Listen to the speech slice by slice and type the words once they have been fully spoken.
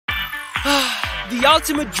The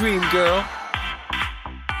ultimate dream, girl.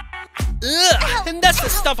 Ugh, and that's the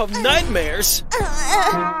stuff of nightmares.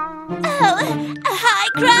 Hi,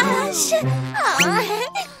 Crush.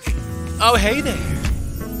 Oh, hey there.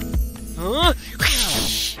 Huh?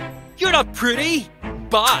 You're not pretty.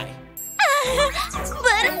 Bye.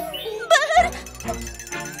 But...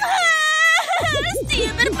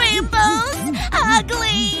 stupid pimples!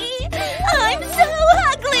 Ugly! I'm so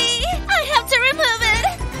ugly! I have to remove it!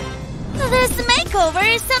 This makeover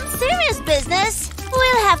is some serious business.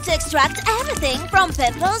 We'll have to extract everything from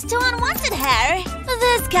pimples to unwanted hair.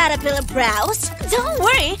 These caterpillar brows, don't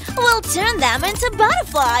worry, we'll turn them into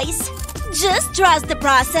butterflies. Just trust the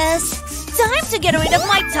process. Time to get rid of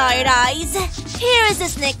my tired eyes. Here is a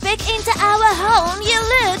sneak peek into our whole new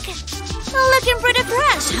look. Looking pretty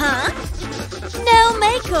fresh, huh? No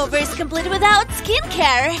makeover is complete without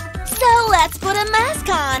skincare. So let's put a mask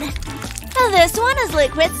on. This one is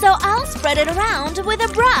liquid, so I'll spread it around with a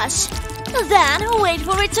brush. Then wait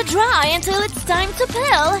for it to dry until it's time to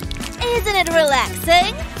peel. Isn't it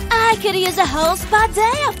relaxing? I could use a whole spa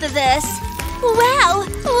day after this. Wow,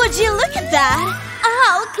 would you look at that?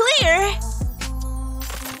 All clear.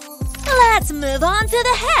 Let's move on to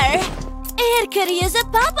the hair. It could use a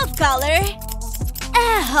pop of color.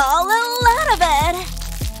 A whole lot of it.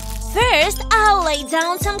 First, I'll lay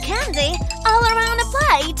down some candy all around the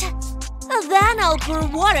plate. Then I'll pour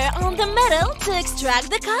water on the middle to extract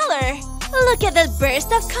the color. Look at that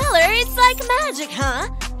burst of color, it's like magic, huh?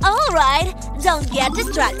 Alright, don't get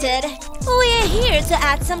distracted. We're here to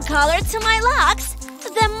add some color to my locks.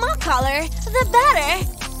 The more color, the better.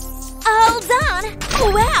 All done!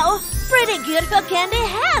 Wow, pretty good for candy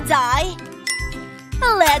hair dye.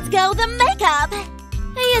 Let's go the makeup.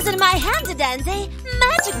 Using my handy-dandy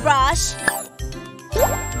magic brush.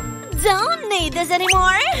 Don't need this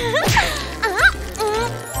anymore.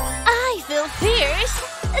 I feel fierce.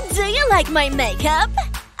 Do you like my makeup?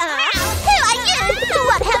 Who are you?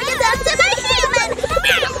 What have you done to my human?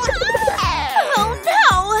 Oh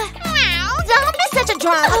no! Don't be such a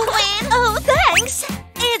drama queen. Oh, thanks.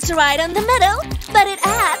 It's right on the middle, but it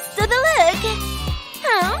adds to the look.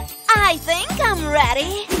 I think I'm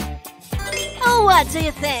ready. What do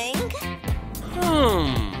you think?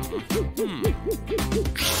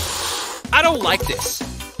 I don't like this.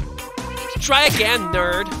 Try again,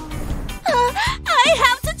 nerd. I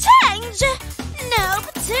have to change. Nope,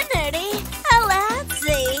 too nerdy. Let's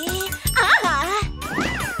see.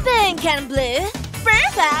 Pink and blue.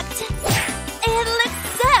 Perfect. It looks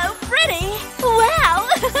so pretty. Wow.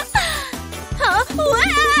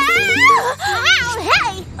 Wow.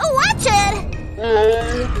 Hey, watch it.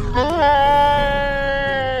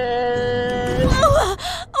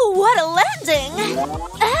 What a landing.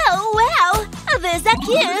 Oh, wow. These are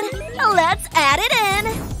cute. Let's add it in.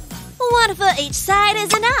 One for each side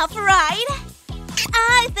is enough, right?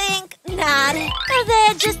 I think not.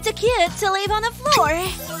 They're just too cute to leave on the floor.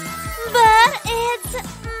 But it's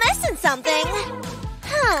missing something.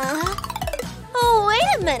 Wait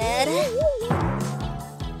a minute.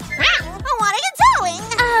 What are you doing?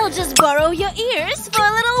 I'll just borrow your ears for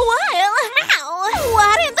a little while.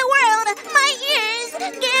 What in the world? My ears!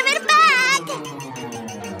 Give it back!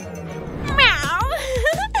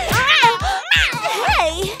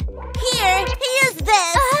 Hey! Here, use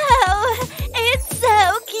this! Oh, it's so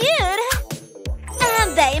cute! And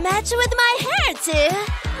they match with my hair, too!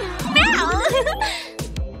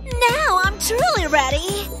 Now I'm truly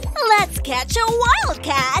ready! Let's catch a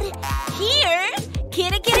wildcat! Here!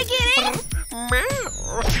 Kitty, kitty, kitty!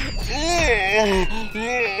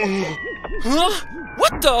 Huh?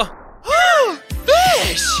 What the?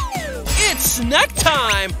 Fish! It's snack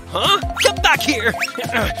time! Huh? Come back here!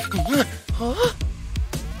 Huh?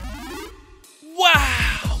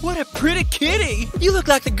 Wow! What a pretty kitty! You look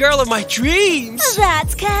like the girl of my dreams!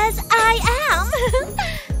 That's 'cause I am!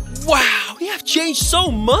 Wow! You have changed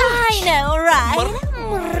so much! I know, right?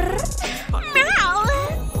 Meow!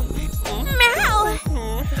 Meow!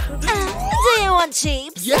 Do you want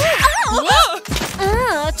chips? Yeah!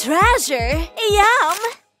 Oh, treasure! Yum!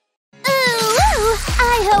 Ooh,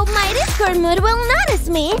 I hope my Discord mood will notice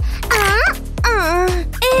me.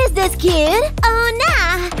 Is this cute? Oh,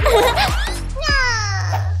 nah!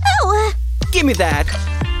 Oh! Give me that!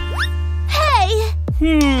 Hey!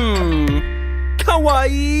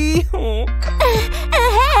 Kawaii! Hey,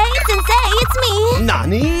 Sensei, it's me!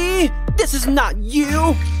 Nani? This is not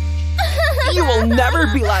you! You will never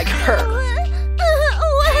be like her!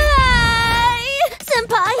 Why?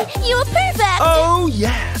 Senpai, you are perfect! Oh,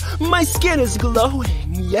 yeah! My skin is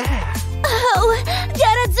glowing, yeah! Oh,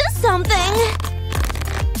 gotta do something!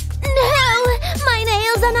 No! My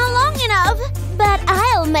nails are not long enough!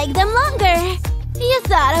 make them longer. You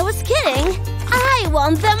thought I was kidding. I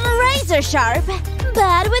want them razor sharp,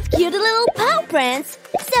 but with cute little paw prints,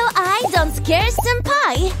 so I don't scare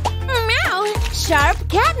senpai. Meow! Sharp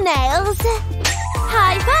cat nails.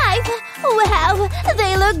 High five! Wow,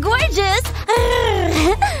 they look gorgeous.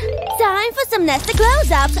 Time for some nasty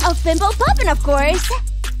close-ups of pimple popping, of course.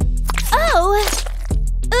 Oh!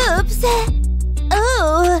 Oops!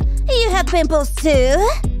 Oh, you have pimples too?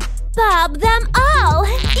 Pop them all!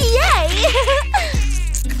 Yay!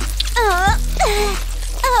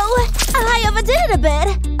 Oh, I overdid it a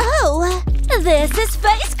bit. Oh, this is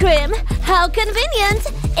face cream. How convenient.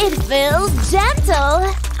 It feels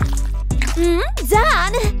gentle.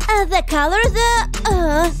 Done. The color,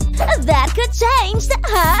 that could change.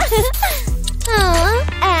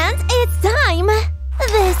 And it's time.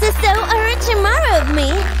 This is so Orochimaru of me.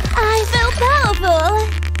 I feel powerful.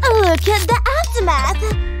 Look at the aftermath.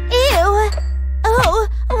 Ew. Oh,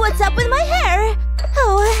 what's up with my hair?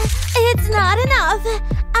 Oh, it's not enough.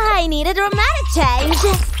 I need a dramatic change.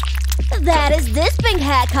 That is this pink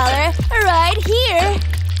hair color right here.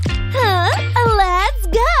 Let's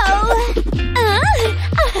go.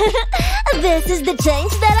 This is the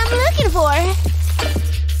change that I'm looking for.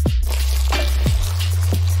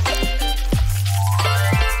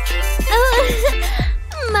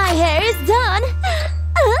 My hair is done.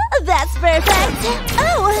 That's perfect.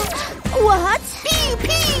 Oh, what? Pew,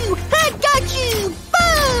 pew! I got you!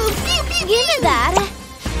 Boom! Pew, pew, Give me that.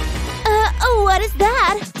 What is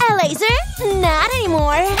that? A laser? Not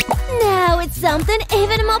anymore. Now it's something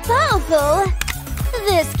even more powerful.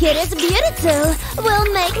 This kid is beautiful. Will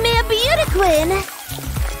make me a beauty queen.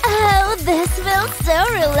 Oh, this feels so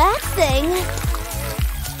relaxing.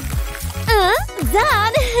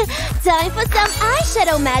 Done! Time for some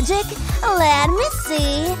eyeshadow magic. Let me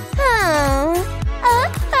see.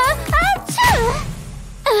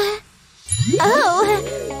 Oh,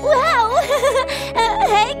 wow!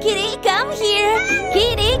 Hey, kitty, come here.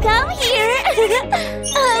 Kitty, come here.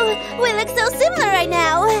 Oh, we look so similar right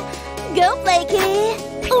now. Go play, kitty.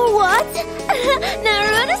 What?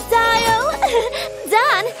 Naruto style.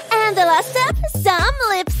 Done. And the last step, some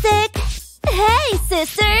lipstick. Hey,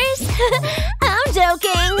 sisters. I'm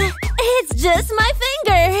joking. It's just my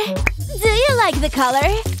finger. Do you like the color?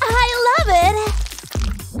 I love it.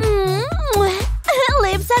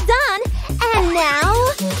 Lips are done. And now…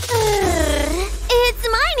 it's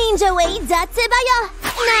my ninja way, Datsubaya!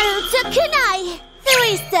 Naruto kunai!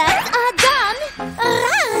 3 steps are done!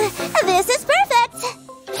 This is perfect!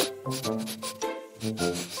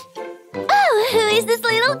 Oh, who is this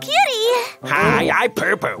little cutie? Hi, I'm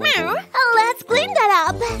Poo-Poo. Let's clean that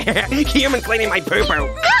up! Human cleaning my poo-poo. No!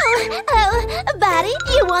 Oh, buddy,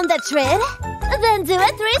 you want the treat? Then do a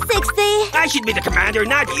 360! I should be the commander,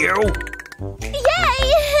 not you.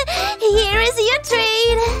 Yay! Here is your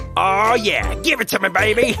treat! Oh yeah, give it to me,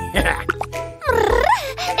 baby.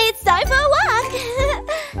 It's time for a walk!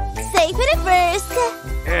 Safety first!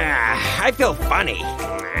 I feel funny.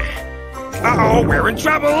 Uh-oh, we're in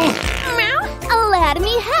trouble. Let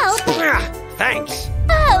me help! Thanks.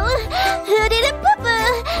 Oh, who did a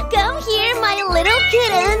poo-poo? Come here, my little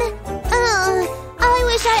kitten! I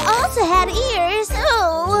wish I also had ears.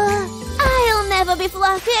 Oh, I'll never be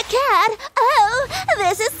Fluffy a cat. Oh,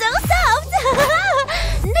 this is so soft.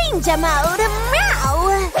 Ninja mode.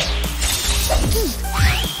 Meow.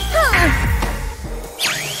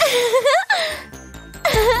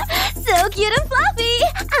 So cute and fluffy.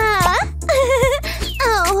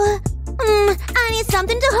 I need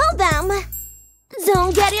something to hold them.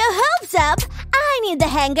 Don't get your hopes up. I need the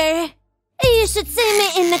hanger. You should see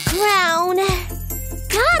me in the crown.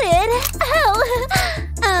 Got it.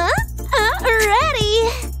 Ready.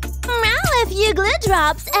 Now a few glue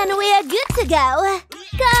drops and we are good to go.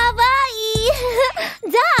 Kawaii.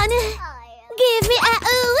 Done. Give me a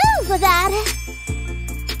ooh for that.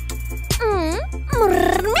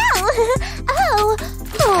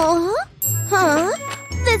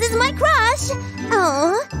 This is my crush.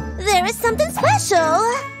 Oh, there is something special.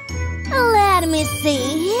 Let me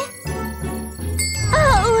see.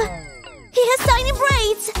 Oh, he has tiny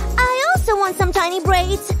braids. I also want some tiny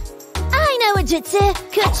braids. I know a jitsu.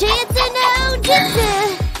 Kuchitsu no jutsu.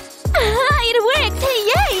 It worked.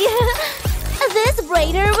 Yay. This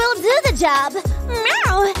braider will do the job.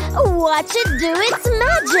 Meow. Watch it do its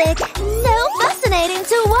magic. So fascinating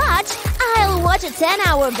to watch. I'll watch a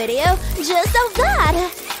 10-hour video just of that.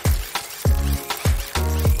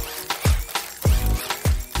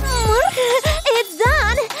 It's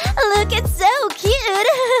done! Look, it's so cute!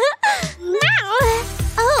 Meow!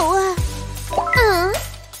 Oh!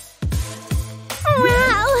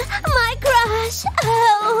 Wow! My crush!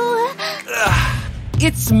 Oh!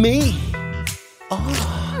 it's me. Oh,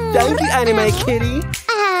 thank you, Anime Kitty.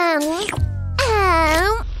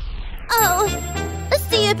 Oh,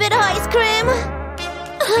 stupid ice cream.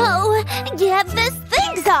 Oh, get these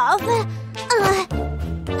things off.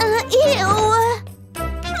 Ew.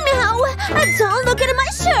 No, don't look at my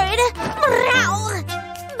shirt.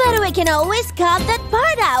 But we can always cut that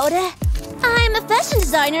part out. I'm a fashion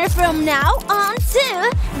designer from now on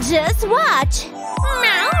too. Just watch.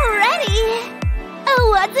 Ready?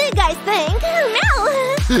 What do you guys think?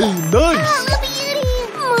 Nice. Oh, beauty.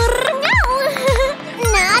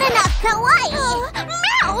 Not enough kawaii.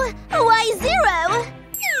 Why 0?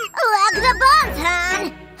 Like the bonton.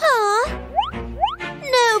 Huh?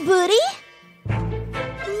 No booty?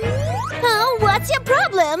 Oh, what's your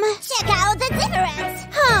problem? Check out the difference.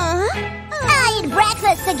 Huh? I eat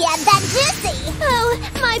breakfast to get that juicy. Oh,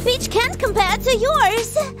 my peach can't compare to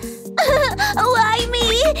yours. Why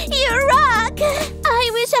me? You rock. I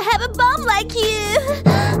wish I have a bum like you.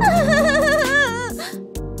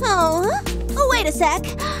 Oh, wait a sec.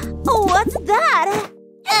 What's that?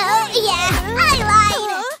 Oh, yeah, I lied.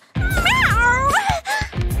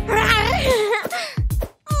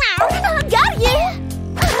 Got you.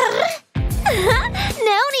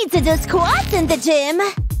 No need to do squats in the gym.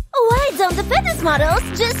 Why don't the fitness models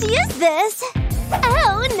just use this?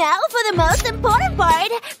 Oh, now for the most important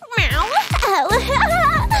part. Oh,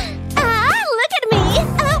 look at me.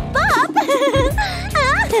 Oh, Bob.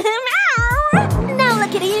 Now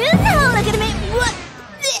look at you. Now look at me.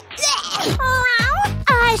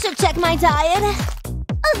 I should check my diet.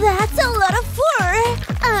 That's a lot of fur.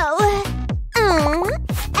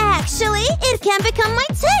 Actually, it can become my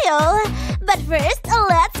tail. But first,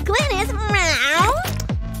 let's clean it.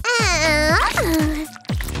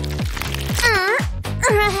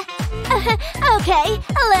 Okay,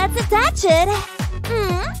 let's attach it.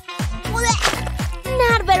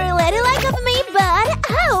 Not very ladylike of me, but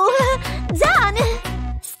done.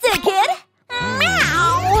 Stick it.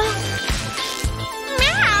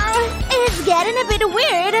 It's getting a bit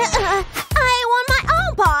weird. I want my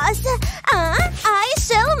own paws. I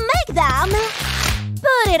shall make them.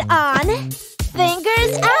 Put it on.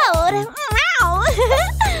 Fingers out.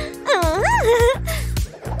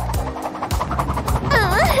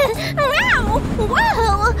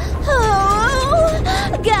 Whoa! Oh,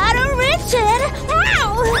 gotta reach it.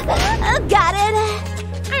 Got it.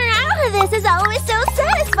 This is always so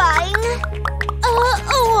satisfying.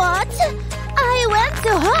 What? I went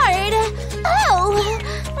too hard.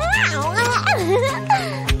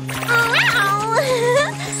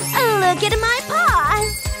 Look at my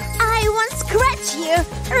paws. I won't scratch you.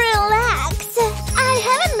 Relax. I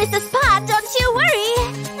haven't missed a spot, don't you worry.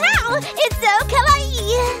 It's so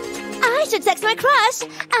kawaii. I should text my crush.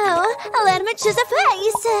 Let me choose a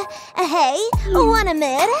face. Hey, wanna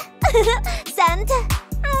meet? Send.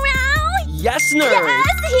 Yes, nerd. Yes,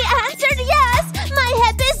 he answered yes. My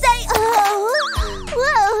head is saying,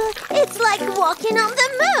 whoa, it's like walking on the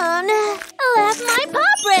moon. Left my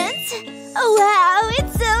paw prints. Wow,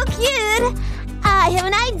 it's so cute. I have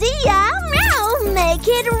an idea. Make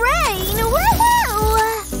it rain.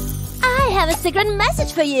 Woohoo! I have a secret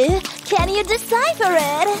message for you. Can you decipher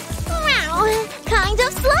it? Kind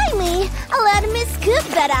of slimy. Let me scoop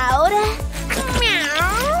that out.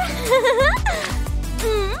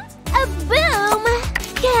 Boom!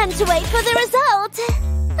 Can't wait for the result.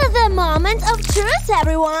 The moment of truth,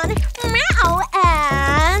 everyone.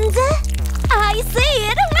 And I see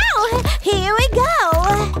it. Here we go.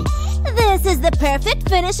 This is the perfect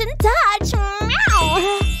finishing touch.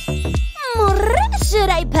 Should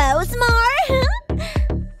I pose more?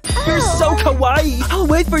 You're so kawaii. I'll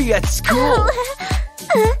wait for you at school.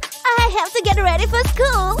 I have to get ready for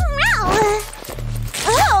school.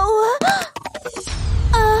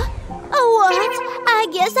 What? I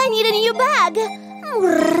guess I need a new bag.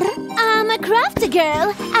 I'm a crafty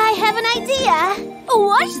girl. I have an idea.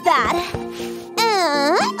 Watch that.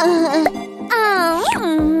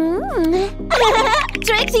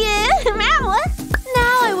 Tricked you.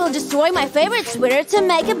 Now I will destroy my favorite sweater to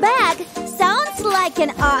make a bag. Sounds like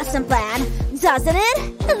an awesome plan, doesn't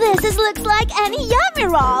it? This looks like an yummy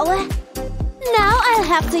roll. Now I'll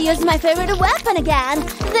have to use my favorite weapon again,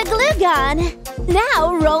 the glue gun.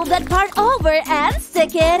 Now roll that part over and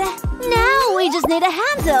stick it. Now we just need a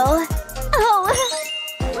handle.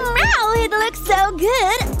 It looks so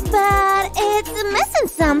good, but it's missing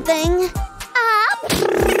something.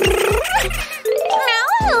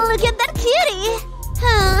 Look at that cutie.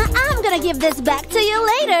 I'm gonna give this back to you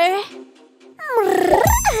later.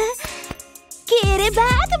 Kitty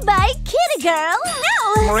bag by Kitty Girl.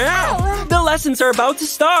 The lessons are about to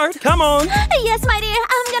start. Come on. Yes, my dear.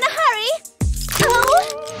 I'm gonna hurry. Oh,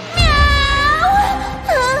 meow!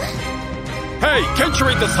 Hey, can't you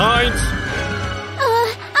read the signs?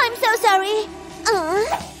 I'm so sorry.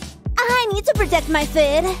 I need to protect my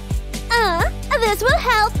food. This will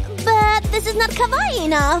help, but this is not kawaii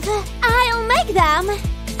enough. I'll make them.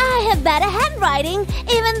 I have better handwriting,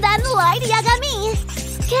 even than Light Yagami.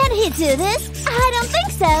 Can he do this? I don't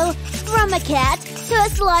think so. From a cat to a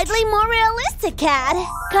slightly more realistic cat.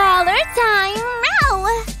 Color time, meow!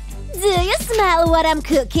 Do you smell what I'm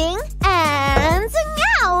cooking? And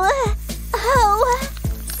meow! Oh,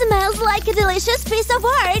 smells like a delicious piece of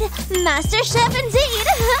art. Master Chef indeed.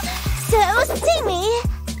 So steamy.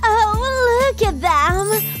 Oh, look at them.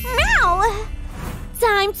 Meow!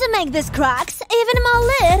 Time to make these cracks even more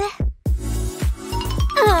lit.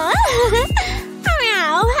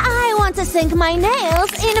 Meow! I want to sink my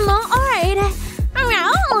nails in more art.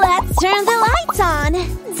 Meow! Let's turn the lights on.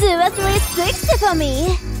 Do a 360 for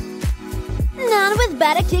me. None with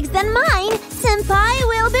better kicks than mine. Senpai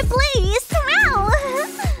will be pleased. Meow!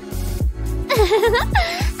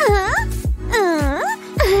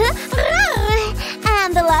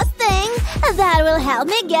 And the last thing that will help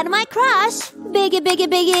me get my crush. Biggie, biggie,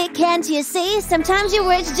 biggie, can't you see? Sometimes your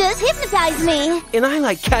words just hypnotize me. And I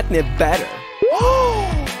like catnip better.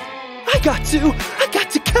 I got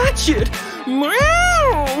to catch it.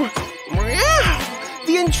 Meow! Meow!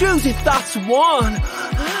 The intrusive thoughts won.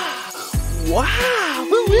 Wow,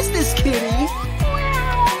 who is this kitty?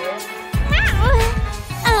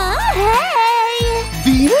 Hey!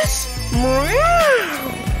 Venus? Meow!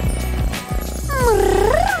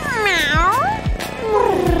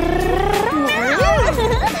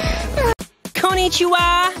 Konnichiwa!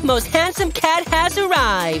 Most handsome cat has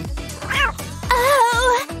arrived.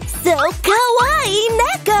 Oh, so kawaii,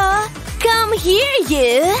 Neko! Come here,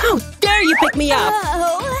 you! How dare you pick me up?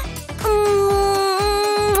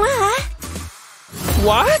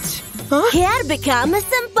 What? Huh? Can't become a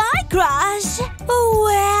senpai crush!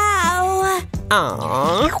 Wow!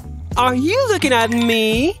 Aww. Are you looking at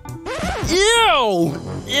me? Ew!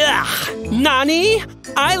 Ugh. Nani?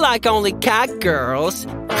 I like only cat girls.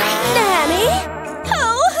 Nanny?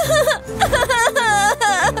 Oh!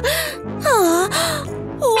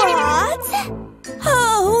 What?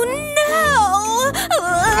 Oh, no!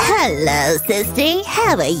 Hello, sister.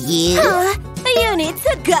 How are you? You need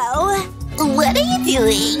to go. What are you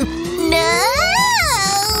doing? No!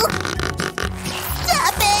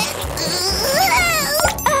 Stop it!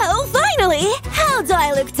 Oh, finally! How do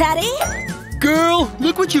I look, Teddy? Girl,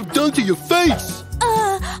 look what you've done to your face!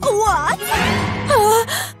 What?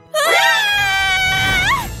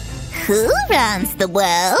 Who runs the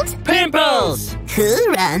world? Pimples!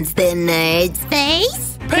 Who runs the nerd's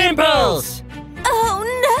face? Pimples! Oh,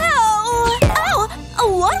 no! Oh,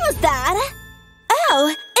 what was that?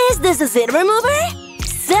 Oh, is this a zit remover?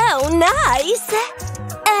 So nice!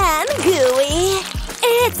 And gooey.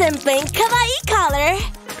 It's in pink kawaii color.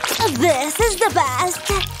 This is the best.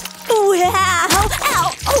 Wow!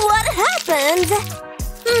 Ow! What happened?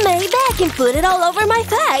 Maybe I can put it all over my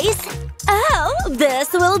face. Oh,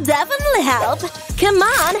 this will definitely help. Come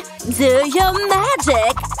on, do your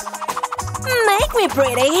magic. Make me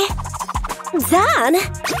pretty. Done.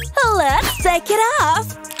 Let's take it off.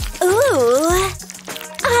 Ooh.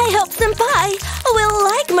 I hope Senpai will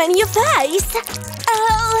like my new face.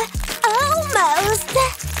 Oh, almost.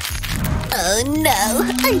 Oh no,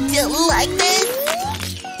 I don't like this.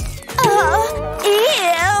 Oh,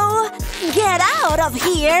 ew. Get out of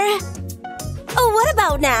here. What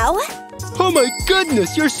about now? Oh my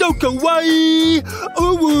goodness, you're so kawaii!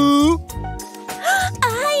 Ooh!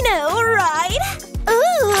 I know, right?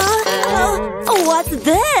 Ooh. What's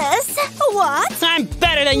this? What? I'm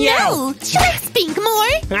better than you! No! Should I speak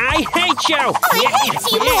more? I hate you! I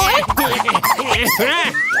hate you more!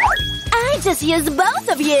 I just used both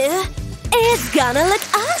of you. It's gonna look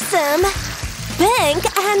awesome. Pink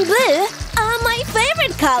and blue are my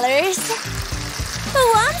favorite colors.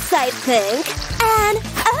 One side pink and,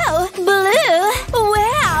 oh, blue.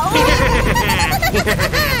 Wow.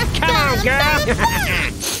 Come on, girl!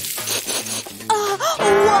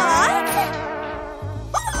 What?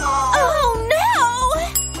 Oh, no!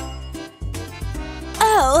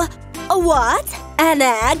 Oh, what? An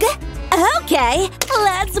egg? Okay,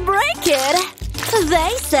 let's break it.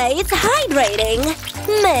 They say it's hydrating.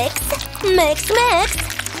 Mix, mix, mix.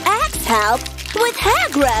 Eggs help with hair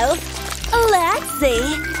growth. Let's see.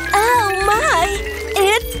 Oh my!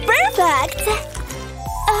 It's perfect!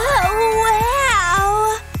 Oh,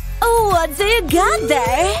 wow! What do you got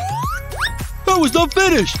there? I was not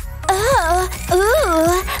finished! Oh,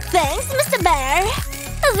 ooh! Thanks, Mr. Bear.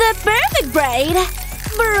 The perfect braid.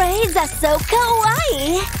 Braids are so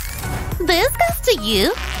kawaii. This goes to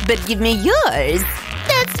you, but give me yours.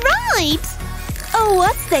 That's right. Oh,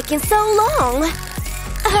 what's taking so long?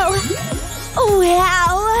 Oh,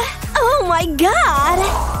 wow. Oh my god.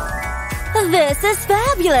 This is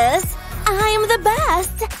fabulous. I am the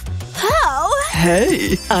best. Oh.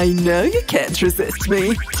 Hey, I know you can't resist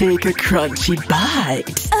me. Take a crunchy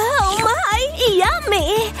bite. Oh my,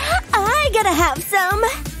 yummy. I gotta have some.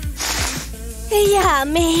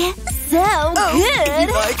 Yummy. So good.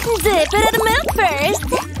 Dip it in the milk first.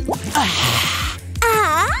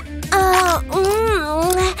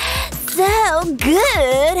 So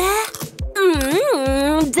good.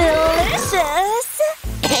 Delicious.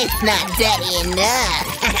 It's not dirty enough.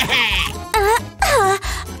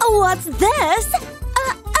 What's this?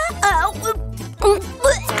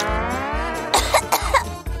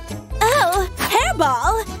 Oh,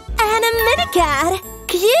 hairball and a mini cat.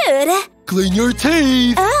 Cute. Clean your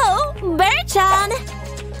teeth. Oh, Bear-chan.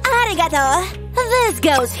 Arigato. This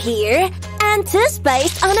goes here. And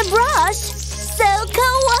toothpaste on a brush. So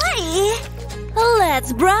kawaii.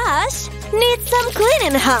 Let's brush. Need some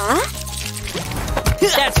cleaning, huh?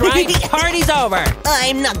 That's right. Party's over.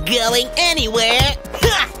 I'm not going anywhere.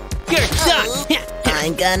 You're done.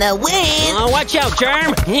 I'm gonna win. Oh, watch out,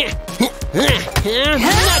 Germ.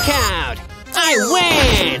 Knockout. I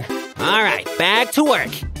win. All right, back to work.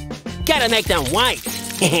 Gotta make them white.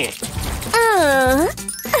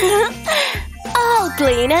 All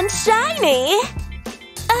clean and shiny.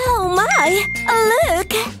 Oh my,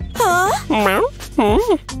 look. Huh?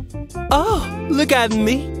 Oh, look at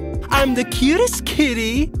me. I'm the cutest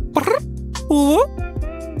kitty. Oh,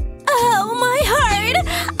 my heart.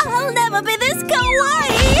 I'll never be this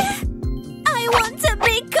kawaii. I want to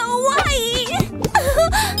be kawaii.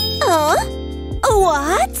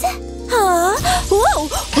 What? Whoa,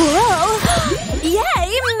 whoa.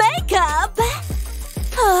 Yay, makeup.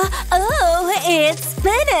 Oh, it's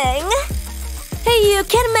spinning. You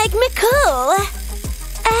can make me cool.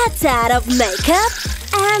 A tad of makeup,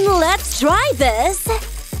 and let's try this.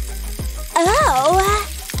 Oh.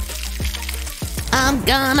 I'm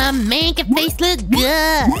gonna make your face look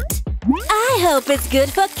good. I hope it's good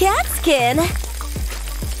for cat skin.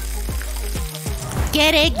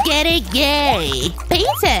 Get it, yay.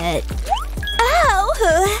 Paint it. Oh.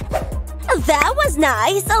 That was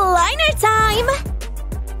nice. Liner time.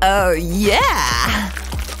 Oh, yeah.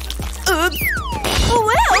 Oops.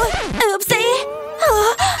 Whoa! Oopsie!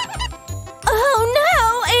 Oh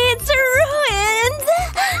no! It's ruined!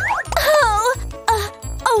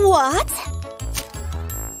 What?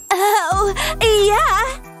 Oh, yeah!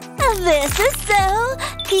 This is so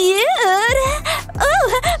cute! Oh,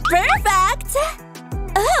 perfect!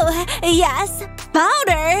 Oh, yes!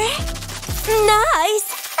 Powder! Nice!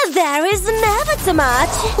 There is never too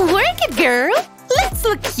much! Work it, girl. Let's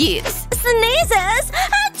look cute. Sneezes!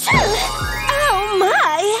 Achoo! Oh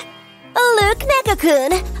my! Look,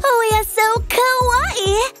 Neko-kun! We are so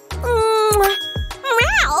kawaii!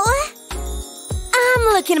 Meow! I'm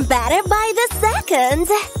looking better by the second!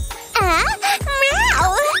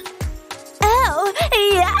 Meow! Oh,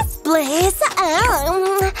 yes, please!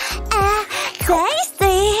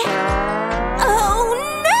 Tasty! Oh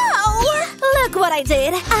no! Look what I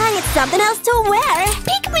did! I need something else to wear!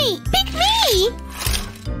 Pick me! Pick me!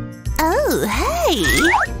 Oh, hey.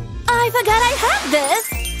 I forgot I had this!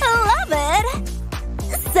 Love it!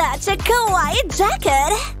 Such a kawaii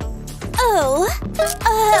jacket! Oh!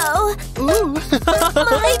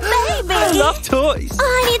 My baby! I love toys. I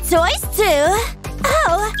need toys too!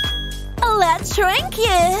 Oh! Let's shrink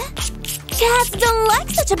you! Cats don't like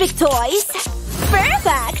such a big toys!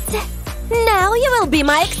 Perfect! Now you will be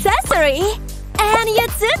my accessory! And you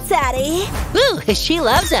too, Daddy! Ooh, she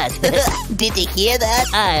loves us. Did you hear that?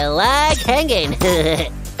 I like hanging.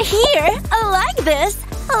 Here, like this,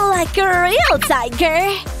 like a real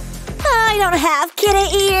tiger. I don't have kitty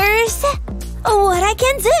ears. What I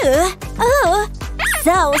can do? Oh,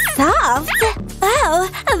 so soft. Oh,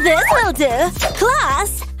 this will do.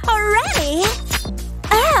 Class, ready.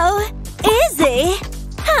 Oh, easy.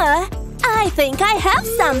 Huh, I think I have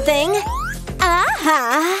something.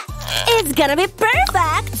 Aha, it's gonna be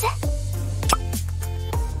perfect.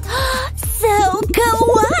 So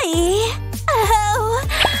kawaii. Oh,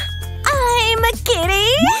 I'm a kitty.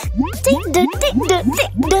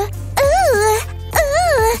 Meow.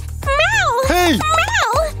 Hey!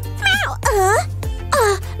 Meow.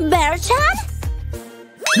 Meow. Bear-chan?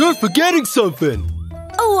 You're forgetting something.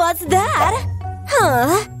 What's that?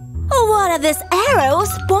 Huh? What are these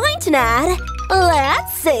arrows pointing at?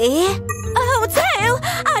 Let's see. Oh, tail!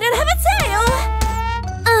 I don't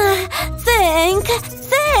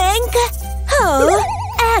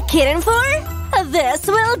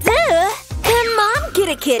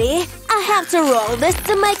Kitty. I have to roll this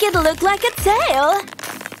to make it look like a tail.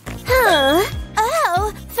 Huh?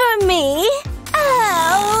 Oh, for me?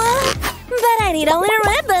 Oh. But I need only a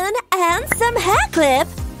ribbon and some hair clip.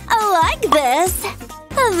 I like this.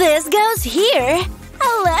 This goes here.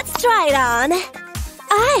 Let's try it on.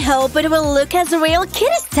 I hope it will look as a real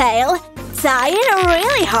kitty's tail. Tie it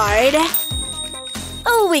really hard.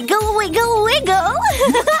 Oh, wiggle, wiggle, wiggle.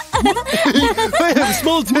 I have a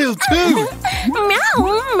small tail too. Meow,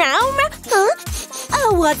 meow, meow. Huh?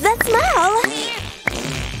 Oh, what's that smell?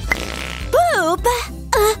 Poop.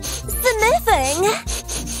 Sniffing.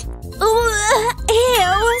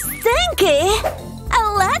 Ew, stinky.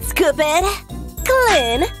 Let's scoop it.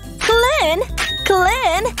 Clean, clean,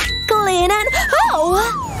 clean, clean and… oh!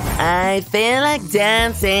 I feel like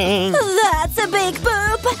dancing. That's a big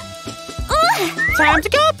poop. Time to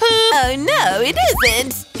go poop. Oh no, it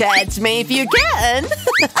isn't. Catch me if you can.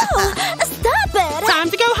 Oh, stop it. Time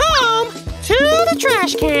to go home. To the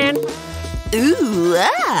trash can. Ooh,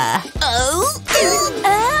 ah. Oh,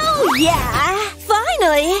 yeah.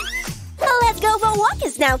 Finally. Let's go for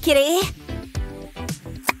walkers now, Kitty.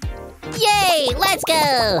 Yay! Let's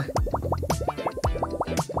go!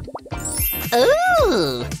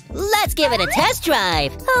 Ooh! Let's give it a test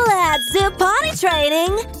drive! Let's do potty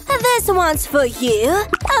training. This one's for you.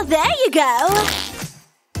 Oh, there you go.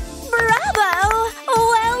 Bravo!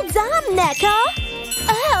 Well done, Neko.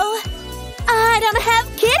 Oh, I don't have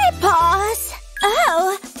kitty paws.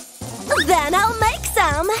 Oh, then I'll make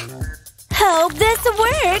some. Hope this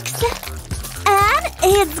works. And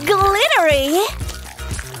it's glittery.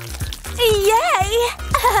 Yay!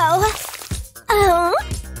 Oh. Oh.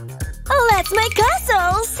 Let's make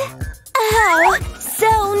castles. Oh,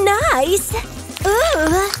 so nice.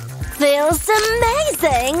 Ooh, feels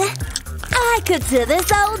amazing. I could do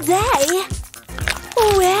this all day.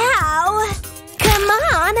 Wow. Come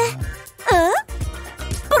on.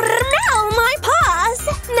 No, my paws.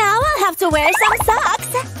 Now I'll have to wear some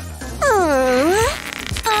socks.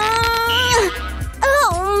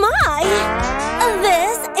 Oh my.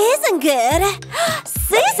 This isn't good.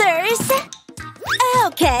 Scissors.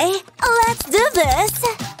 Okay, let's do this.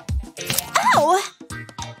 Oh.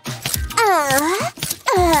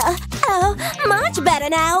 Oh, much better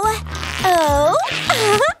now. Oh.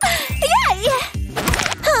 Yay!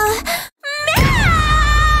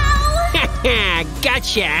 Meow!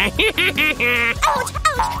 Gotcha. Ouch!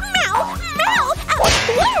 Ouch! Meow! Meow! Ouch!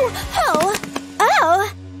 Whoa! Oh! Oh!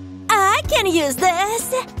 I can use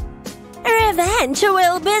this. Revenge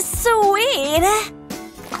will be sweet.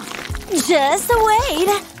 Just wait.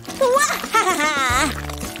 Wahaha!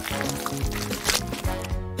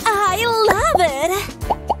 I love it.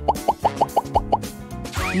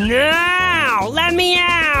 No! Let me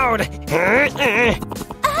out!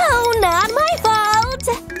 Oh, not my fault.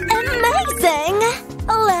 Amazing.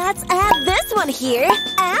 Let's add this one here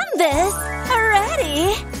and this.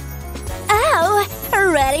 Ready? Oh,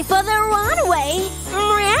 ready for the runway.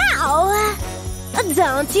 Meow.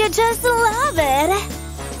 Don't you just love it?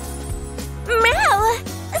 Meow!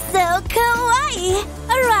 So kawaii!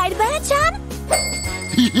 Right, Bachan?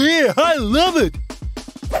 Yeah, I love it.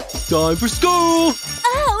 Time for school.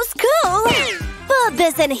 Oh, school! Put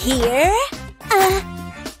this in here. Oh!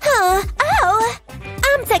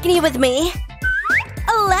 I'm taking you with me.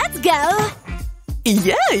 Let's go!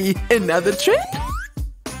 Yay! Another trip?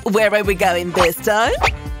 Where are we going this time?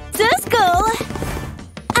 To school!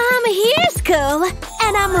 I'm here, school,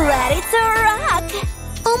 and I'm ready to rock!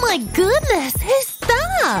 Oh my goodness! Who's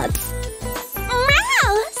that?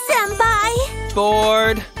 Meow! Senpai!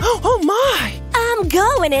 Bored. Oh my! I'm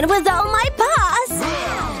going in with all my paws!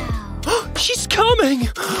 She's coming!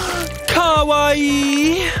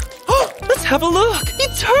 Kawaii! Let's have a look!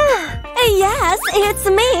 It's her! Yes, it's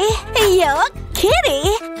me, your kitty!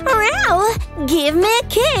 Meow! Give me a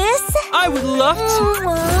kiss! I would love to.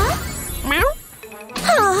 Mwah. Meow.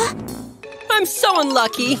 I'm so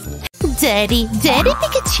unlucky. Daddy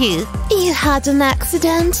Pikachu, you had an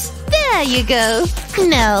accident. There you go.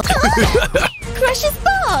 No. Crush his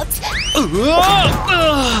butt.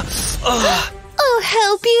 I'll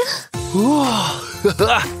help you.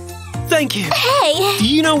 Thank you. Hey! Do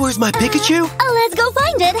you know where's my Pikachu? Let's go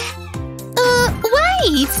find it!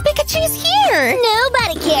 Wait! Pikachu's here!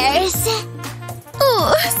 Nobody cares!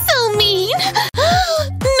 Oh, so mean!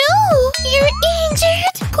 No! You're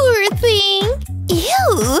injured! Poor thing!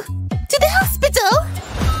 Ew! To the hospital!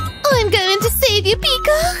 I'm going to save you,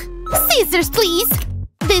 Pika! Scissors, please!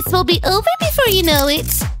 This will be over before you know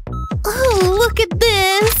it! Oh, look at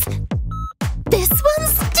this! This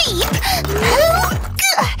one's deep!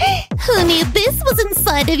 Who knew this was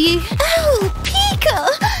inside of you? Oh, Pika!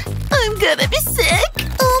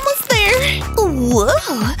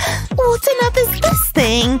 button up is this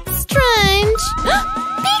thing? Strange.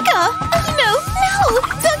 Pika! Oh no, no!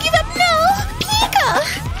 Don't give up, no! Pika!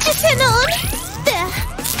 Just hang on. There.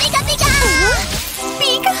 Pika, Pika!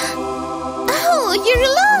 Pika! Oh, you're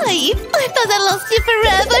alive! I thought I lost you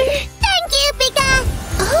forever. Thank you, Pika!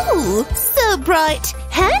 Oh, so bright.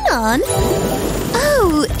 Hang on.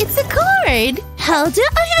 Oh, it's a card. How do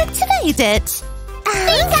I activate it?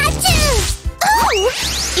 Pikachu! Oh,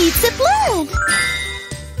 it's a plan.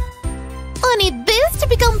 I need this to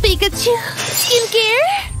become Pikachu.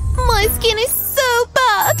 Skincare? My skin is so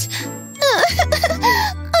bad.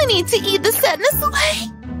 I need to eat the sadness away.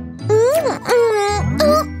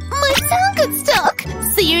 Oh, my tongue got stuck.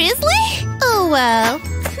 Seriously? Oh well.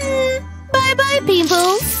 Bye-bye,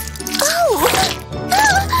 pimples. Oh,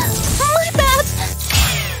 my bad.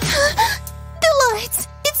 The lights.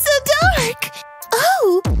 It's so dark.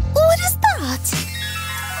 Oh, what is that?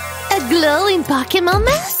 A glowing Pokemon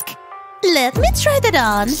mask? Let me try that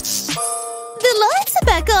on. The lights are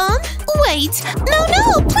back on. Wait, no,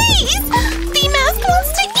 please! The mask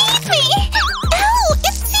wants to eat me! Ow,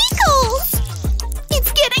 it tickles!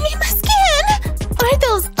 It's getting in my skin! Are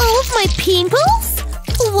those all of my pimples?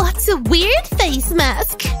 What a weird face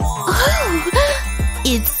mask! Oh,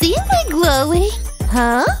 it's simply glowing.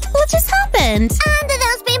 Huh? What just happened? Under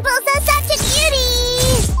those pimples are such a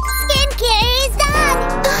beauty! Skincare is done!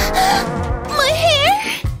 My hair?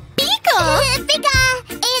 Pika! Pika,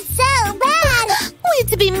 it's so bad! Way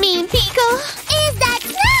to be mean, Pika! Is that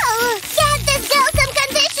snow? Get this girl some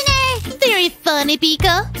conditioner! Very funny,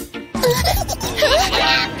 Pika.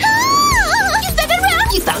 Is that a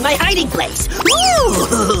rat? You found my hiding place!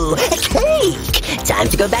 Ooh! A cake! Time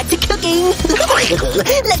to go back to cooking!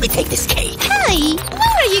 Let me take this cake! Hey,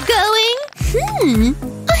 where are you going?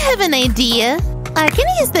 I have an idea. I can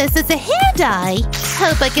use this as a hair dye.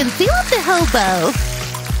 Hope I can fill up the whole bow.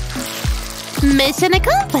 Mission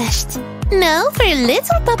accomplished. Now for a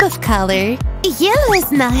little pop of color. Yellow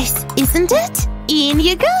is nice, isn't it? In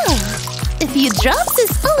you go. A few drops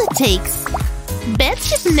is all it takes. Bet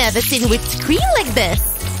you've never seen whipped cream like this.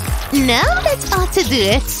 Now that ought to do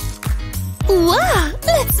it. Wow,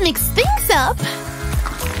 let's mix things up.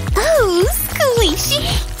 Oh, squishy.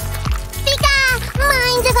 Pika,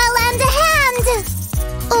 mind if I lend a hand?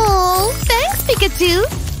 Oh, thanks, Pikachu.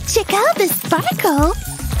 Check out this sparkle.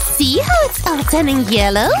 See how it's all turning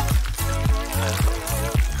yellow?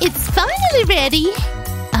 It's finally ready.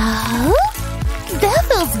 Oh, that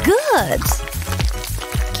feels good.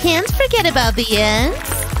 Can't forget about the ends.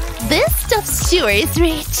 This stuff sure is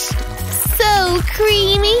rich. So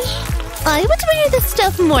creamy. I would wear this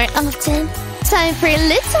stuff more often. Time for a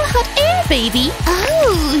little hot air, baby.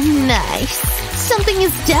 Oh, nice. Something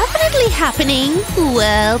is definitely happening.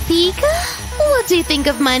 Well, Pika, what do you think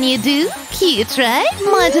of my new do? Cute, right?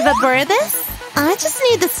 Mind if I borrow this? I just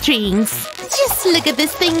need the strings. Just look at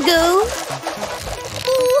this thing go.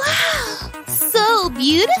 Wow, so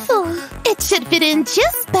beautiful. It should fit in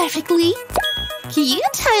just perfectly. Cute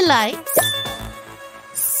highlights.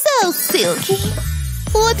 So silky.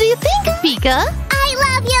 What do you think, Pika? I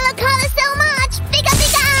love yellow color so much! Pika,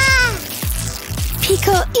 Pika!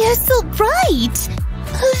 Pika, you're so bright.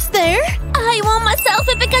 Who's there? I want myself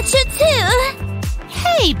a Pikachu too!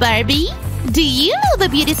 Hey, Barbie. Do you know the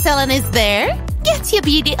beauty salon is there? Get your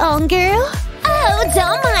beauty on, girl. Oh,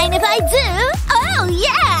 don't mind if I do! Oh,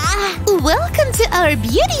 yeah! Welcome to our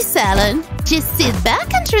beauty salon. Just sit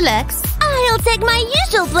back and relax. I'll take my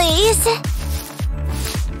usual, please.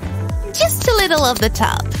 Just a little of the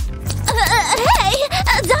top. Hey!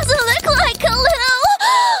 Doesn't look like a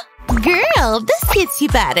little… Girl, this hits you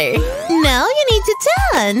better. Now you need to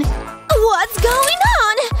tan. What's going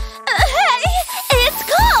on? Hey! It's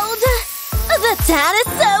cold! The tan is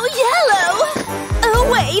so yellow!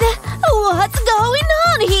 Wait! What's going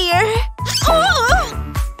on here?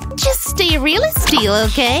 Oh! Just stay really still,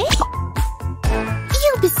 okay?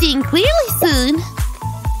 You'll be seeing clearly soon.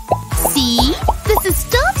 See? This is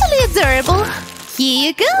totally adorable. Here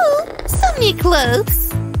you go. Some new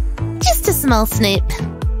clothes. Just a small snip.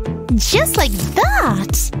 Just like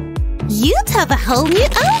that. You'd have a whole new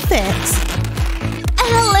outfit. A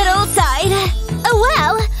little tight.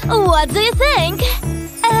 Well, what do you think?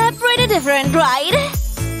 Pretty different, right?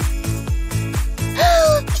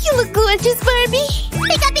 You look gorgeous, Barbie.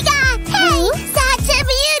 Pika, Pika! Hey! Such a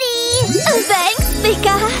beauty! Thanks,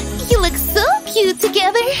 Pika. You look so cute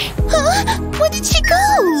together. Huh? Where did she go?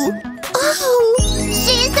 Oh.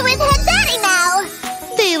 She's with her daddy now!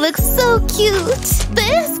 They look so cute.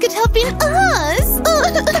 This could have been us.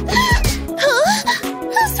 Huh?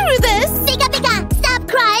 Who's through this? Pika, Pika! Stop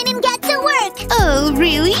crying and get to work! Oh,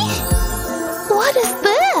 really? What is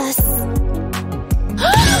this?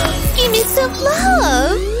 piece of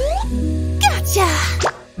love! Gotcha!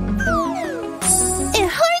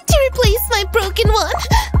 It's hard to replace my broken one.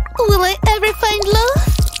 Will I ever find love?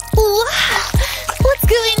 Wow! What's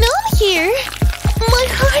going on here? My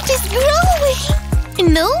heart is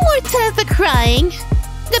growing! No more time for crying.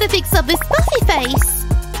 Gotta fix up this puffy face.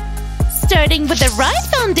 Starting with the right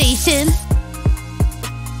foundation.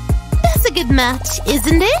 That's a good match,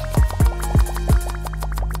 isn't it?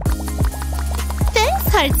 Thanks,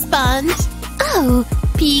 Heart Sponge. Oh,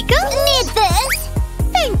 Pika? Need this?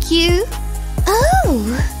 Thank you.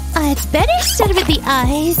 Oh, I'd better start with the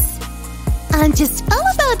eyes. I'm just all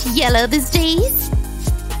about yellow these days.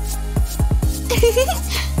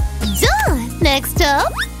 Done! Next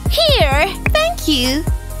up. Here. Thank you.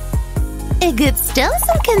 A good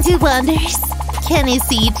stencil can do wonders. Can you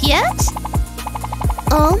see it yet?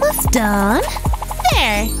 Almost done.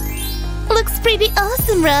 There. Looks pretty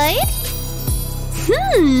awesome, right?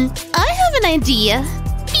 I have an idea.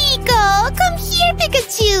 Pika, come here,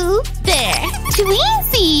 Pikachu. There.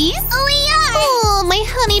 Twinsies. Oh, yeah. Oh, my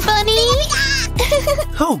honey bunny.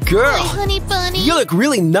 Oh, girl. My honey bunny. You look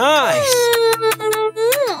really nice.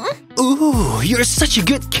 Ooh, you're such a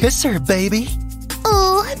good kisser, baby.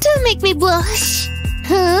 Oh, don't make me blush.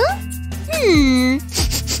 Huh?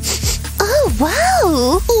 Oh,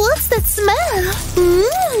 wow. What's that smell?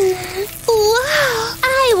 Wow.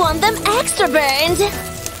 I want them extra burned.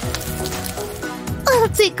 I'll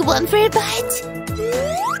take one for a bite.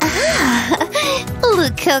 Ah,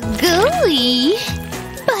 look how gooey.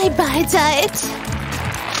 Bye-bye, diet.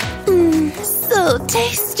 So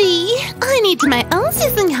tasty. I need my own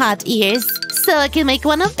sizzling hot ears, so I can make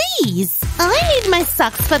one of these. I need my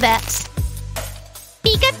socks for that.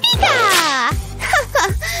 Pika pika!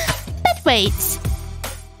 But wait.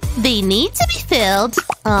 They need to be filled.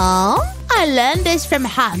 Oh, I learned this from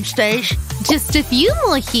hamsters. Just a few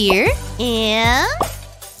more here. And...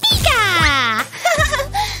 Pika!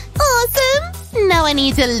 Awesome! Now I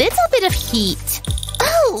need a little bit of heat.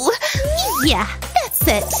 Oh, yeah, that's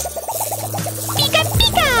it. Pika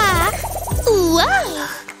pika! Wow!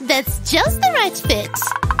 That's just the right fit.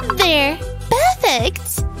 There.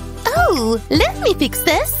 Perfect! Oh, let me fix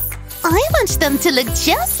this. I want them to look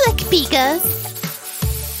just like Pika's.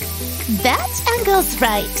 That angle's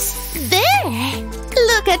right. There!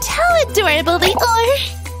 Look at how adorable they are!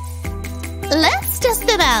 Let's test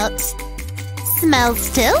them out. Smell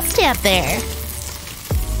still stay up there.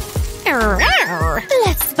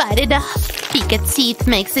 Let's bite it off. Pika teeth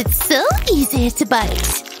makes it so easier to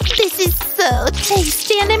bite. This is so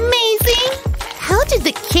tasty and amazing! How did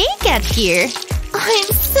the cake get here?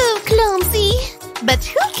 I'm so clumsy. But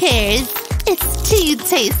who cares? It's too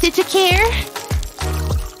tasty to care.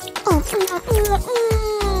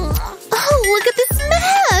 Oh, look at this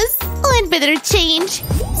mess! I'd better change.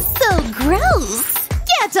 So gross!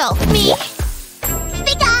 Get off me!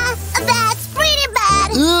 Pika, that's pretty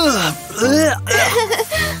bad.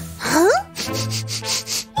 Huh?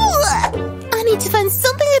 I need to find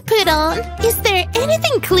something to put on. Is there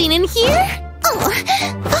anything clean in here? Oh,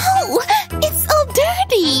 it's all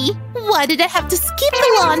dirty. Why did I have to skip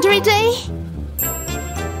the laundry day?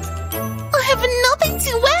 I have nothing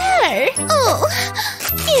to wear. Oh,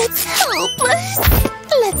 it's hopeless.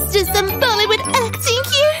 Let's do some Bollywood acting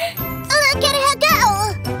here. Look at her go.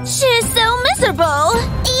 She's so miserable.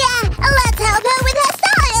 Yeah, let's help her with her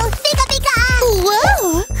style. Pika pika.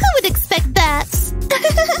 Whoa, who would expect that?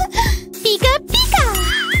 Pika pika.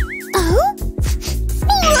 Oh?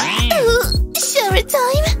 Shower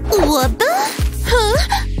time. What the? Huh?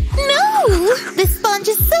 No! This sponge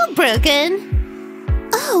is so broken.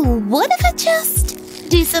 Oh, what if I just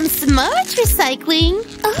do some smart recycling?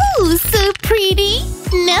 Oh, so pretty.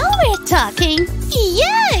 Now we're talking.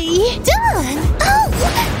 Yay! Done! Oh,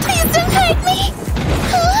 please don't hurt me.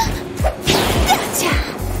 Huh? Gotcha!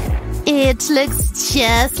 It looks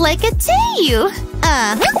just like a tail.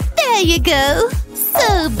 There you go.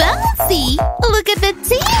 So bouncy. Look at the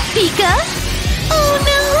tail, Pika. Oh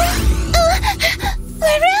no!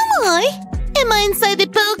 Where am I? Am I inside the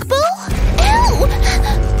poke bowl? Ow!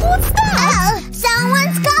 What's that?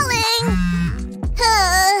 Someone's calling.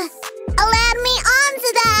 Let me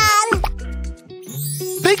answer that.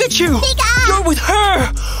 Pikachu! Pika! You're with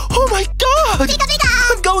her! Oh my god! Pika pika.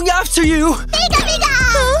 I'm going after you! Pika pika.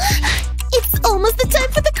 It's almost the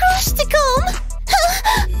time for the crush to come.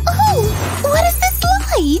 Oh, what is this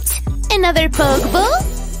light? Another poke bowl?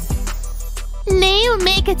 Nail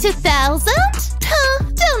Maker 2000? Huh,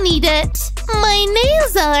 don't need it. My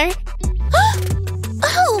nails are...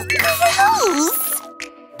 Oh, gross!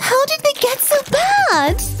 How did they get so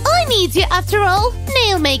bad? I need you after all.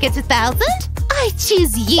 Nail Maker 2000. I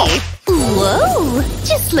choose you. Whoa,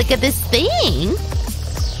 just look at this thing.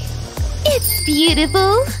 It's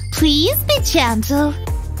beautiful. Please be gentle.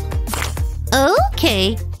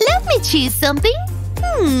 Okay, let me choose something.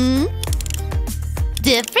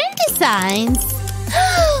 Different designs.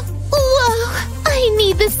 Whoa, I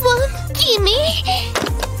need this one. Gimme.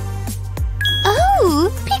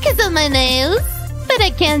 Oh, Pika's on my nails. But I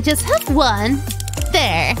can't just have one.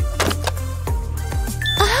 There.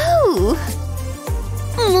 Oh.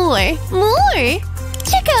 More.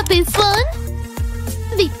 Check out this one.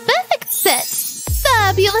 The perfect set.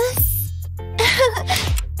 Fabulous.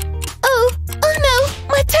 Oh no,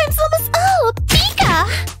 my time's almost up. Pika,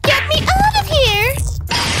 get me out of here.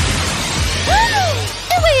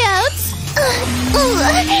 A way out.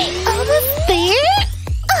 Almost there.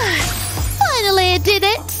 Finally I did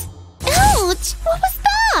it. Ouch, what was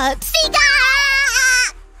that? Pika!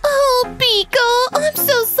 Oh, Pika, I'm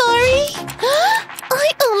so sorry. I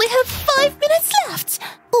only have 5 minutes left.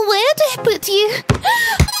 Where do I put you?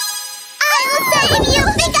 I will save you,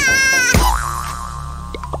 Pika!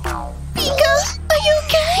 Pika, are you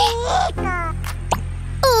okay?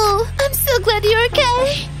 Oh, I'm so glad you're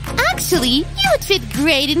okay. Actually, you would fit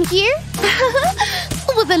great in here.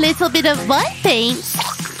 With a little bit of white paint.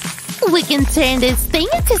 We can turn this thing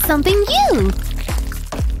into something new.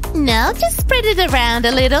 Now just spread it around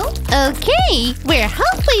a little. Okay, we're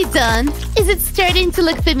halfway done. Is it starting to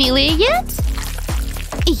look familiar yet?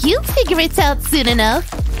 You'll figure it out soon enough.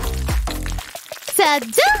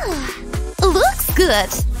 Ta-da! Looks good,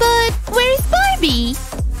 but where's Barbie?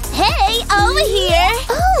 Hey, over here!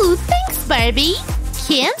 Oh, thanks, Barbie.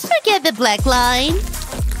 Can't forget the black line.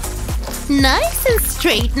 Nice and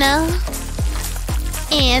straight now.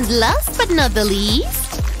 And last but not the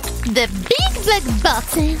least, the big black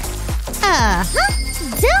button.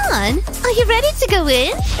 Done! Are you ready to go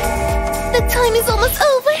in? The time is almost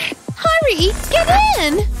over. Hurry, get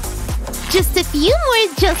in! Just a few more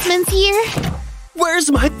adjustments here.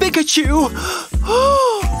 Where's my Pikachu?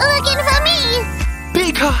 Looking for me!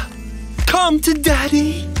 Pika, come to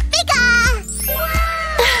Daddy. Pika!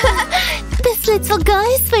 This little guy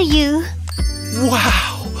is for you.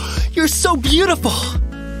 Wow, you're so beautiful.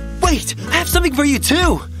 Wait, I have something for you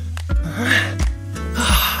too.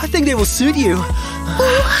 I think they will suit you. I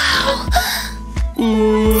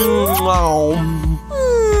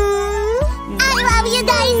love you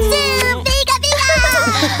guys too! Pika, Pika!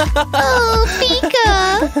 Oh,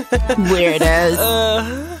 Pika! Weird as.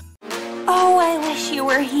 Oh, I wish you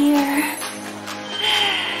were here.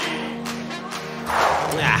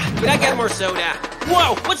 Can I get more soda?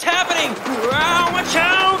 Whoa, what's happening? Watch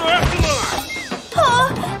out!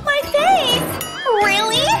 Oh, my face!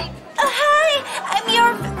 Really? Hi, I'm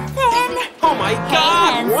your fan. Oh my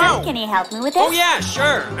God! Hands, Wow! can you help me with this? Oh yeah,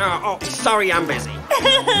 sure. Sorry, I'm busy.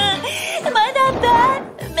 Am I that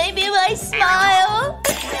bad? Maybe my smile.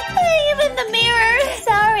 Even the mirror.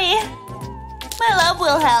 Sorry. My love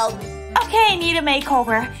will help. Okay, I need a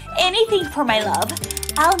makeover. Anything for my love.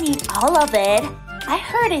 I'll need all of it. I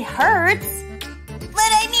heard it hurts.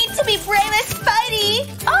 But I need to be brave as Spidey.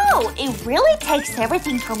 Oh, it really takes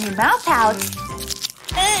everything from your mouth out.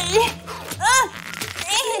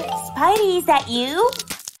 Spidey, is that you?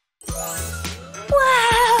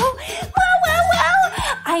 Wow!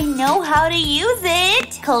 I know how to use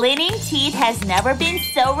it! Cleaning teeth has never been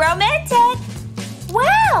so romantic!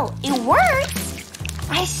 Wow! It works!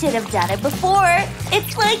 I should have done it before.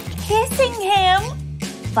 It's like kissing him.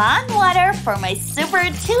 Fun water for my super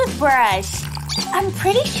toothbrush. I'm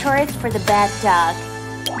pretty sure it's for the bad dog.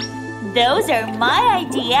 Those are my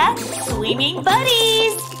idea. Swimming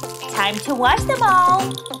buddies. Time to wash them all.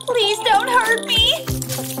 Please don't hurt me.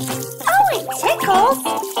 Oh, it tickles.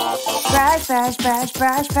 Brush, brush, brush,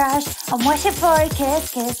 brush, brush. I'm washing for a kiss,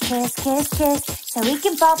 kiss, kiss, kiss, kiss. So we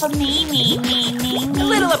can fall for me. A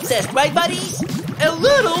little obsessed, right, buddies? A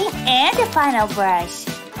little. And a final brush.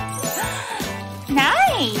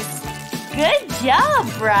 Nice. Good job,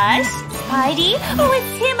 Brush. Spidey? Oh,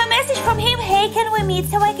 it's him. A message from him. Hey, can we meet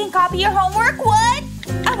so I can copy your homework? What?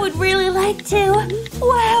 I would really like to.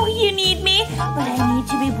 Wow, you need me. But I need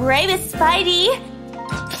to be brave as Spidey.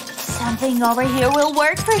 Something over here will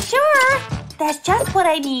work for sure. That's just what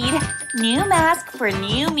I need. New mask for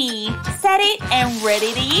new me. Set it and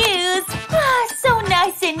ready to use. Ah, so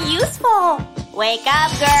nice and useful. Wake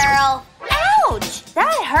up, girl. Ouch,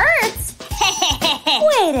 that hurts.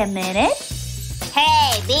 Wait a minute.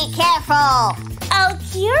 Hey, be careful! I'll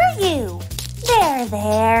cure you.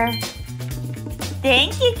 There.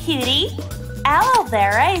 Thank you, cutie. Aloe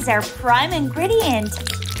vera is our prime ingredient.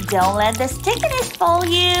 Don't let the stickiness fool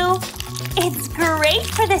you. It's great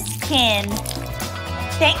for the skin.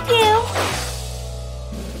 Thank you.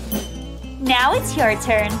 Now it's your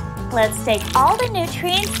turn. Let's take all the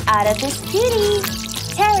nutrients out of this beauty.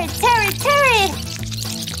 Tear it, tear it, tear it!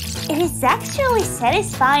 It is actually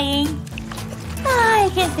satisfying.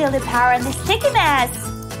 I can feel the power in the stickiness.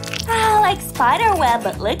 Like spider web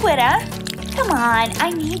but liquid, huh? Come on,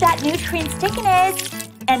 I need that nutrient stickiness.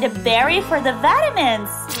 And a berry for the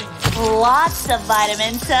vitamins. Lots of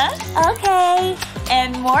vitamins, huh? Okay,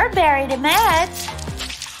 and more berry to match.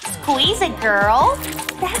 Squeeze it, girl.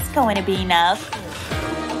 That's going to be enough.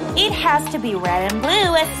 It has to be red and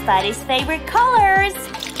blue as Spidey's favorite colors.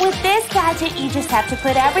 With this gadget, you just have to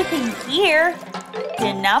put everything here.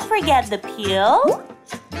 Do not forget the peel.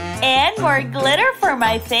 And more glitter for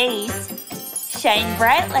my face. Shine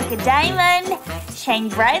bright like a diamond. Shine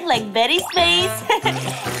bright like Betty's face.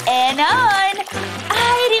 And on.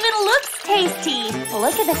 It even looks tasty.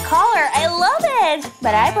 Look at the color. I love it.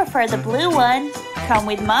 But I prefer the blue one. Come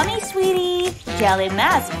with mommy, sweetie. Jelly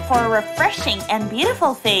mask for a refreshing and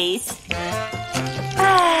beautiful face.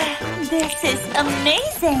 This is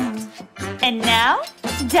amazing. And now,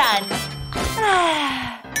 done.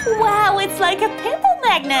 Wow, it's like a pimple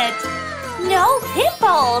magnet. No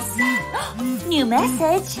pimples. New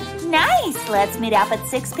message. Nice. Let's meet up at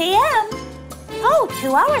 6 p.m. Oh,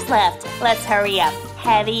 2 hours left. Let's hurry up.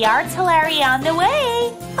 Heavy artillery on the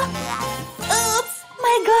way. Oops,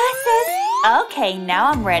 my glasses. Okay, now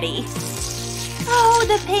I'm ready. Oh,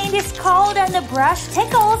 the paint is cold and the brush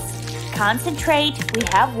tickles. Concentrate. We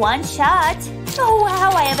have one shot. Oh, wow,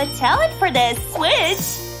 I have a talent for this.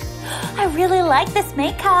 Switch. I really like this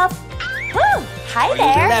makeup. Woo! Hi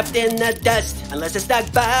there. Left in the dust, unless it's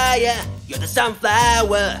stuck by ya. You're the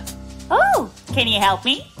sunflower. Oh, can you help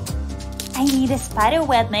me? I need a spider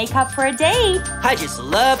web makeup for a date. I just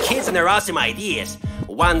love kids and their awesome ideas.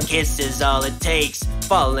 One kiss is all it takes.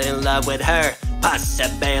 Fall in love with her.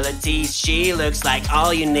 Possibilities. She looks like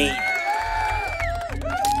all you need.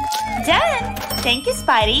 Done. Thank you,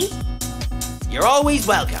 Spidey. You're always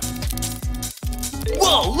welcome.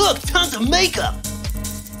 Whoa, look, tons of makeup.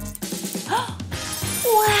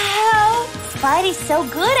 Wow! Spidey's so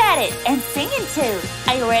good at it and singing too.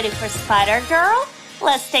 Are you ready for Spider Girl?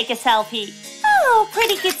 Let's take a selfie. Oh,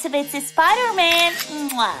 pretty kitsy bitsy Spider-Man.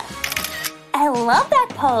 Mwah. I love that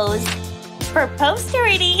pose. For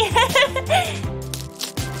posterity.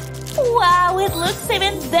 Wow, it looks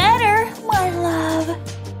even better, my love.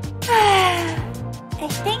 I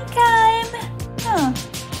think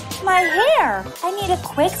my hair. I need a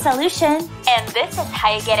quick solution. And this is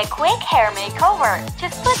how you get a quick hair makeover.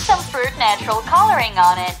 Just put some fruit natural coloring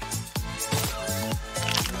on it.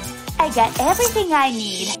 I got everything I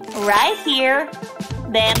need right here.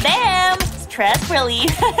 Bam bam! Stress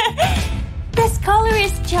relief. This color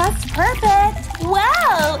is just perfect.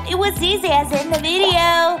 Wow, it was easy as in the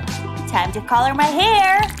video. Time to color my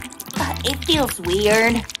hair. It feels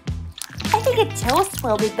weird. I think a toast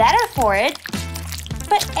will be better for it.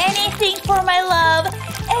 But anything for my love.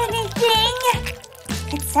 Anything.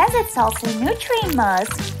 It says it's also nutrient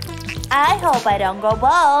musk. I hope I don't go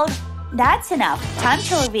bald. That's enough. Time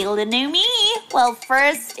to reveal the new me. Well,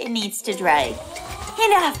 first, it needs to dry.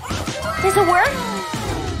 Enough. Does it work?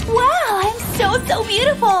 Wow, I'm so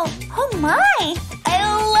beautiful. Oh my, I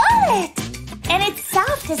love it. And it's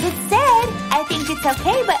soft as it said. I think it's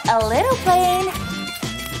okay, but a little plain.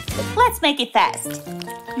 Let's make it fast.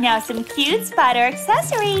 Now some cute spider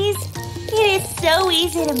accessories. It is so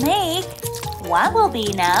easy to make. One will be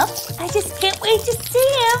enough. I just can't wait to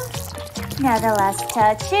see him. Now the last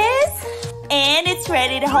touches. And it's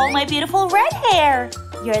ready to hold my beautiful red hair.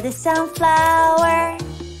 You're the sunflower.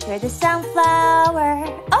 You're the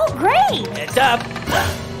sunflower. Oh, great! Heads up.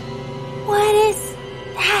 What is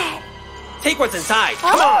that? Take what's inside.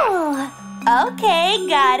 Come on. Okay,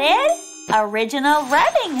 got it. Original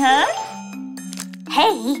rubbing, huh?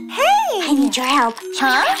 Hey. I need your help.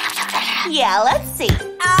 Huh? Yeah, let's see.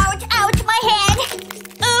 Ouch, ouch, my head.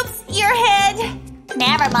 Oops, your head.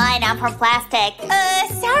 Never mind, I'm from plastic.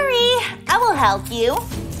 Sorry. I will help you.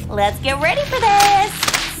 Let's get ready for this.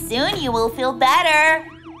 Soon you will feel better.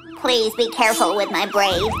 Please be careful with my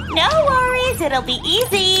braid. No worries, it'll be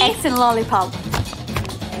easy. Excellent lollipop.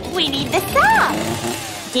 We need the sock.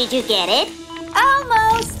 Did you get it?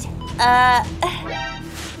 Almost.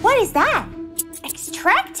 What is that?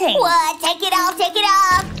 Extracting. What? Take it off, take it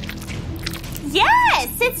off.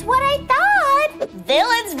 Yes, it's what I thought.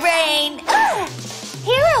 Villain's brain. Ugh.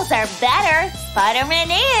 Heroes are better.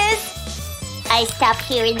 Spider-Man is. I stopped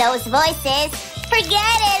hearing those voices. Forget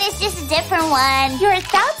it, it's just a different one. Your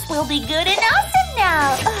thoughts will be good and awesome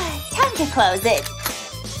now. Time to close it.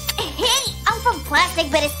 Hey, I'm from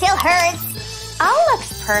plastic, but it still hurts. I'll look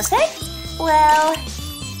perfect? Well,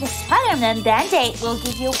 the Spider-Man Band-Aid will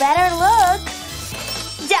give you a better look.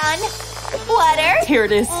 Done. Water. Here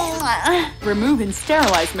it is. Remove and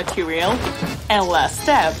sterilize material. And last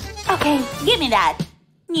step. Okay, give me that.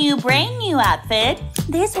 New brain, new outfit.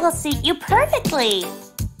 This will suit you perfectly.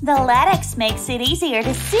 The latex makes it easier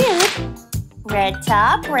to suit. Red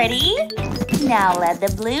top, ready? Now let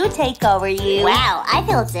the blue take over you. Wow, I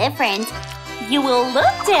feel different. You will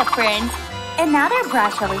look different. Another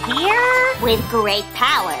brush over here. With great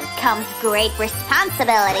power comes great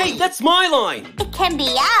responsibility. Hey, that's my line! It can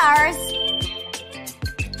be ours.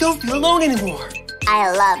 Don't feel alone anymore.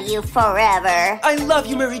 I love you forever. I love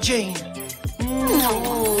you, Mary Jane.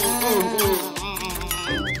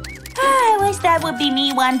 I wish that would be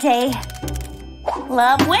me one day.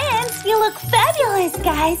 Love wins. You look fabulous,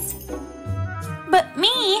 guys. But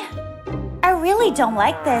me, I really don't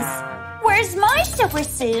like this. Where's my super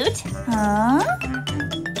suit? Huh?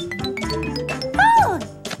 Oh,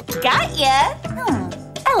 got ya.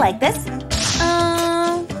 I like this.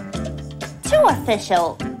 Too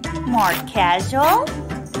official. More casual.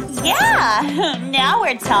 Yeah, now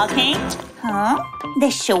we're talking. Huh?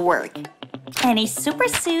 This should work. Any super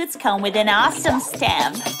suits come with an awesome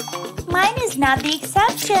stamp. Mine is not the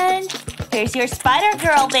exception. Here's your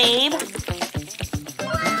Spider-Girl, babe.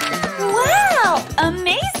 Wow,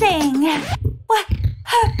 amazing. What?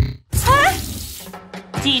 Huh?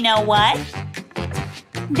 Do you know what?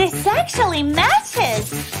 This actually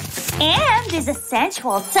matches. And is a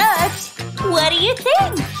sensual touch. What do you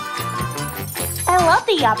think? I love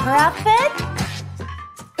the upper outfit.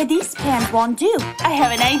 But these pants won't do. I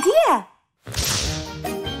have an idea.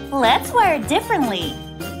 Let's wear it differently.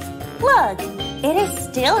 Look, it is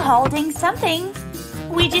still holding something.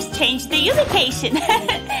 We just changed the ubication.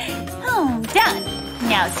 Done.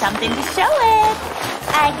 Now something to show it.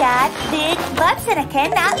 I got big butts and I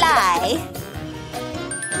cannot lie.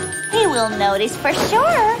 He will notice for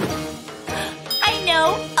sure. I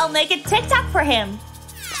know. I'll make a TikTok for him.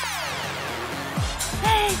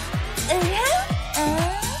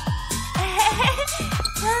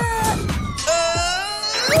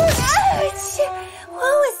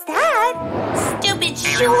 What was that? Stupid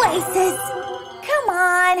shoelaces. Come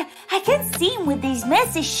on. I can't see him with these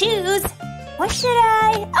messy shoes. What should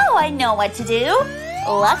I? Oh, I know what to do.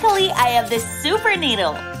 Luckily, I have this super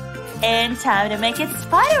needle. And time to make it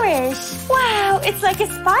spiderish. Wow, it's like a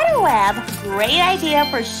spider web. Great idea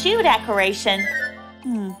for shoe decoration.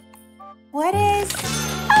 What is...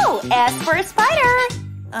 Oh, S for a spider.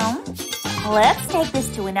 Let's take this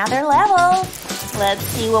to another level. Let's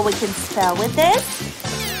see what we can spell with this.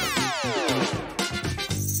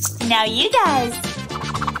 Now you guys.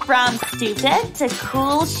 From stupid to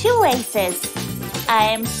cool shoelaces. I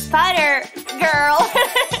am Spider Girl.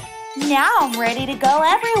 Now I'm ready to go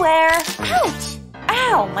everywhere. Ouch!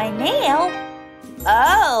 Ow, my nail.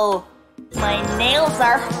 Oh, my nails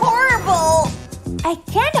are horrible. I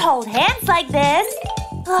can't hold hands like this.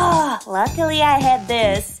 Oh, luckily I had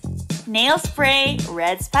this. Nail spray,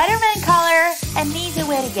 red Spider-Man color. An easy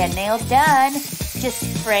way to get nails done. Just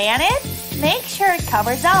spray on it. Make sure it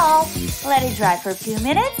covers all. Let it dry for a few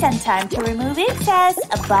minutes and time to remove excess.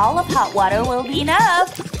 A bowl of hot water will be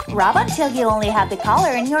enough. Rub until you only have the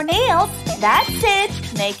color in your nails. That's it.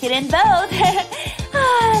 Make it in both.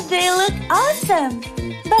 They look awesome.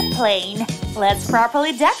 But plain. Let's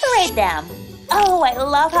properly decorate them. Oh, I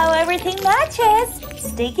love how everything matches.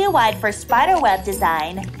 Sticky white for spiderweb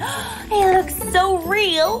design. It looks so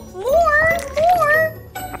real. More.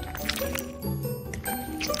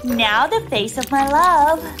 Now the face of my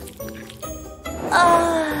love.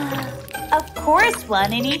 Of course,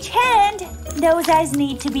 one in each hand. Those eyes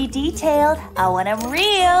need to be detailed. I want them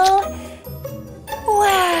real.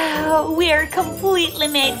 Wow, we are completely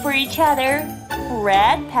made for each other.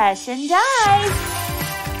 Red passion dyes.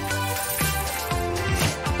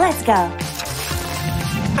 Let's go.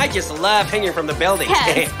 I just love hanging from the building.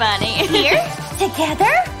 That's funny. Here?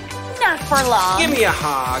 Together? Not for long. Give me a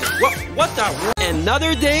hug. What the?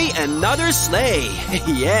 Another day, another sleigh.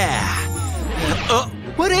 Yeah.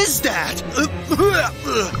 What is that?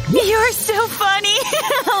 You're so funny.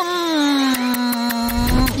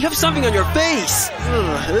 You have something on your face. Oh,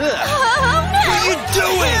 no. What are you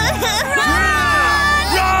doing?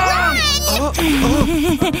 Run!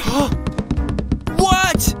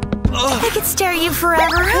 What? I could stare at you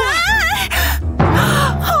forever.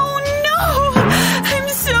 Oh no! I'm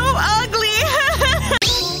so ugly.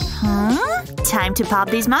 Time to pop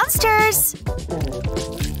these monsters.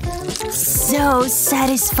 So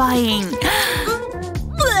satisfying.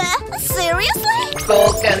 Seriously?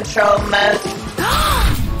 Full control mode.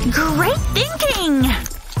 Great thinking!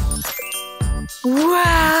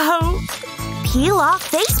 Wow! Peel off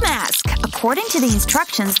face mask. According to the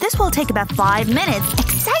instructions, this will take about 5 minutes.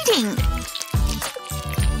 Exciting!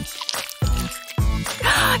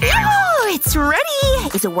 Oh, it's ready!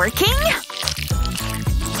 Is it working?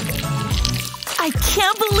 I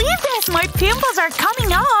can't believe this! My pimples are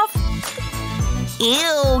coming off!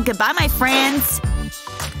 Ew! Goodbye, my friends!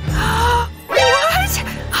 What?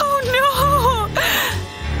 Oh no!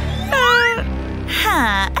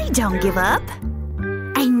 I don't give up.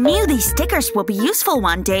 I knew these stickers will be useful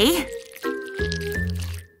one day.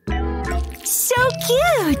 So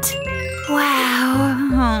cute!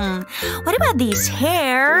 Wow. What about these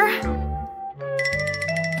hair?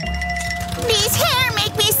 These hair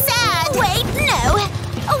make me sad! Wait, no!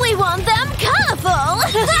 We want them colorful!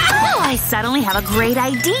 Oh, I suddenly have a great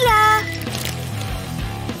idea!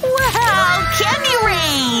 Wow! Candy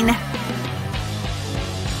rain!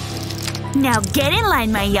 Now get in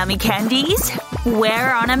line, my yummy candies!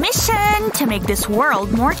 We're on a mission to make this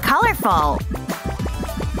world more colorful.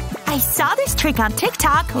 I saw this trick on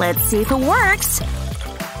TikTok. Let's see if it works.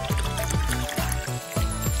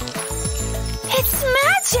 It's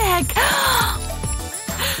magic!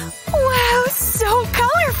 Wow, so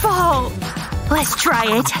colorful! Let's try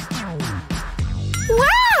it.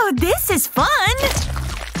 Wow, this is fun!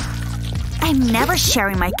 I'm never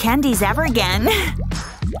sharing my candies ever again.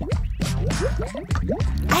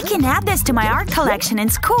 I can add this to my art collection in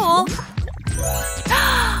school.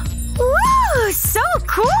 Woo! So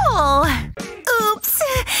cool! Oops!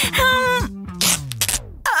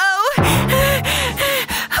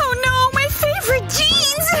 Oh no, my favorite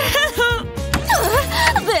jeans!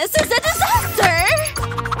 This is a disaster!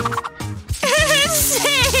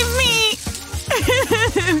 Save me!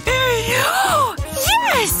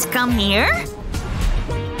 Yes! Come here.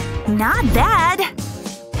 Not bad.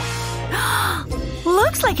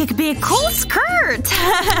 Looks like it could be a cool skirt!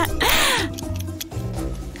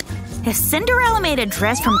 If Cinderella made a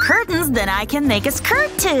dress from curtains, then I can make a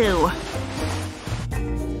skirt too!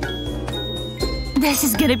 This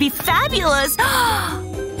is gonna be fabulous!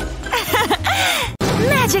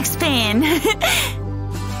 Magic spin!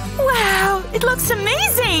 Wow, it looks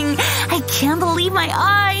amazing! I can't believe my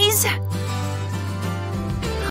eyes!